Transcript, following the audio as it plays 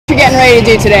getting ready to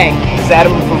do today? It's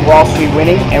Adam from Wall Street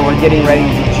Winning, and we're getting ready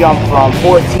to jump from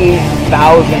 14,000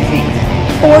 feet.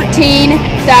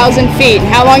 14,000 feet.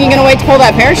 How long are you going to wait to pull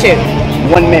that parachute?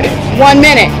 1 minute. 1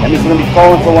 minute. That means we're going to be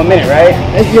falling for 1 minute, right?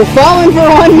 You're falling for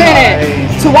 1 minute.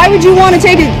 Nice. So why would you want to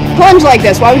take a plunge like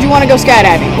this? Why would you want to go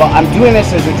skydiving? Well, I'm doing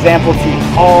this as an example to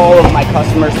all of my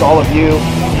customers, to all of you,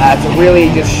 to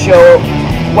really just show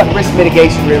what risk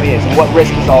mitigation really is and what risk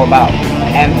is all about.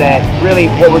 And that really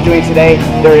what we're doing today,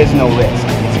 there is no risk.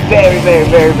 It's very, very,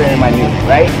 very, very minute,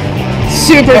 right?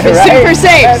 Super, right? super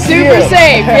safe, That's super you.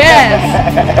 safe, yes.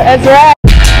 That's right.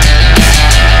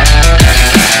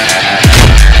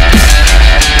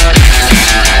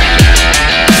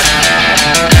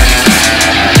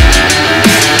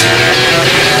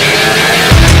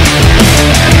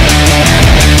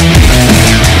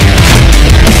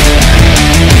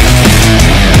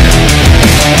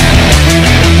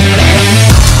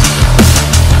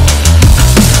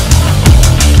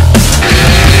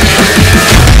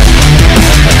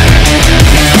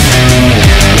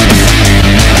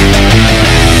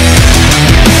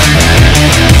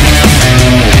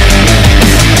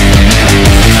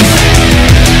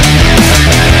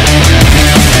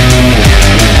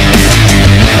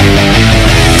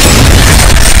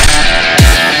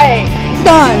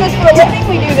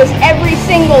 We do this every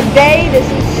single day. This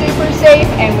is super safe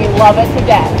and we love it to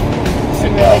death. We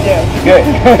really do. Good.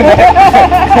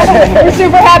 We're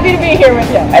super happy to be here with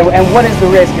you. And what is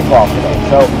the risk involved today?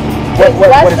 So it's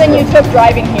less than you took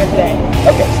driving here today.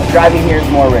 Okay, so driving here is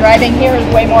more risky. Driving here is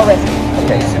way more risky.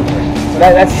 Okay, super. So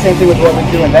that's the same thing with what we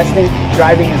do investing.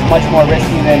 Driving is much more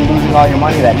risky than losing all your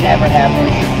money. That never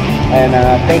happens. And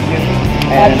thank you.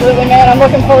 And absolutely, man. I'm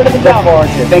looking forward to the jump. Look forward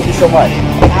to it. Thank you so much.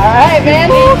 All right, man.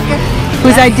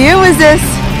 Whose idea was this?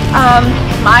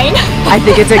 Mine. I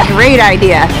think it's a great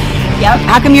idea. Yep.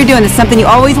 How come you're doing this? Something you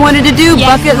always wanted to do? Yes,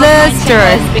 bucket list or?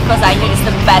 Because I know it's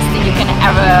the best thing you can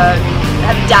ever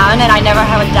have done, and I never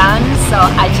have it done, so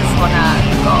I just wanna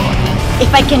go.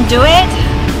 If I can do it,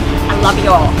 I love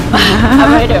you all. I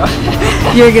really do.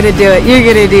 You're gonna do it. You're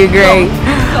gonna do great.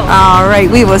 Go. All right,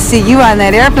 we will see you on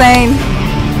that airplane.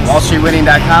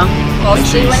 WallStreetWinning.com. Make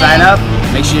sure you sign up.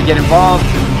 Make sure you get involved.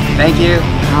 Thank you.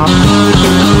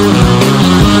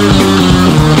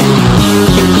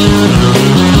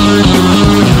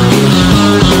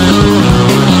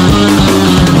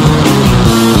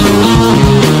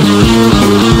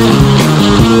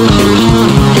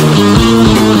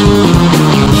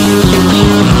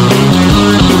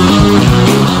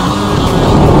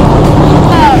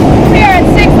 We are at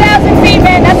 6,000 feet,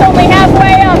 man. That's only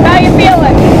halfway up. How you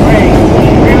feeling? Great.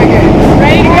 Really good.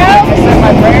 Ready to go? I said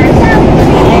my prayers. I'm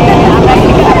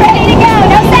ready to go.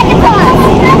 No second thoughts.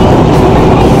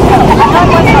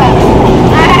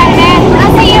 All right, man.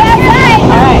 I'll see you outside.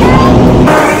 All right.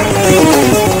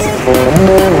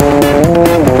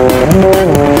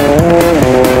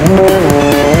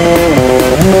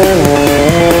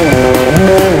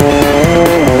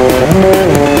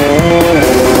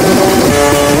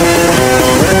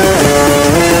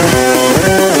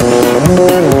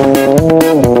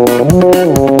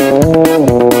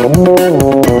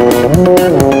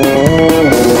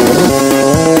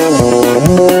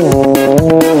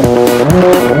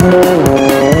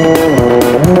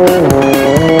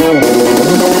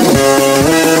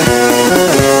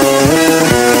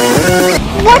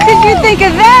 What did you think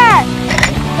of that?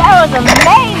 That was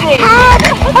amazing.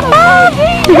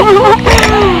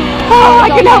 Oh, I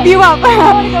can help you up.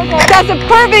 That's a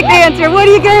perfect answer. What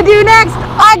are you gonna do next?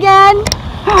 Again.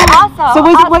 Awesome. So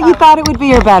was it what you thought it would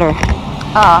be or better?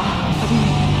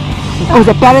 Was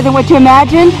it better than what you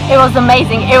imagined? It was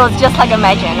amazing. It was just like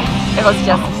imagine. It was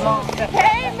just.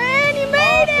 Hey, man, you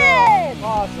made it!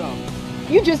 Awesome.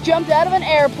 You just jumped out of an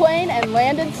airplane and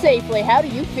landed safely. How do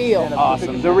you feel?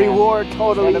 Awesome. The reward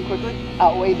totally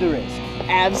outweighed the risk.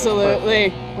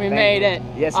 Absolutely. We made it.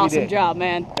 Yes, we did. Awesome job,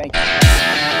 man. Thank you.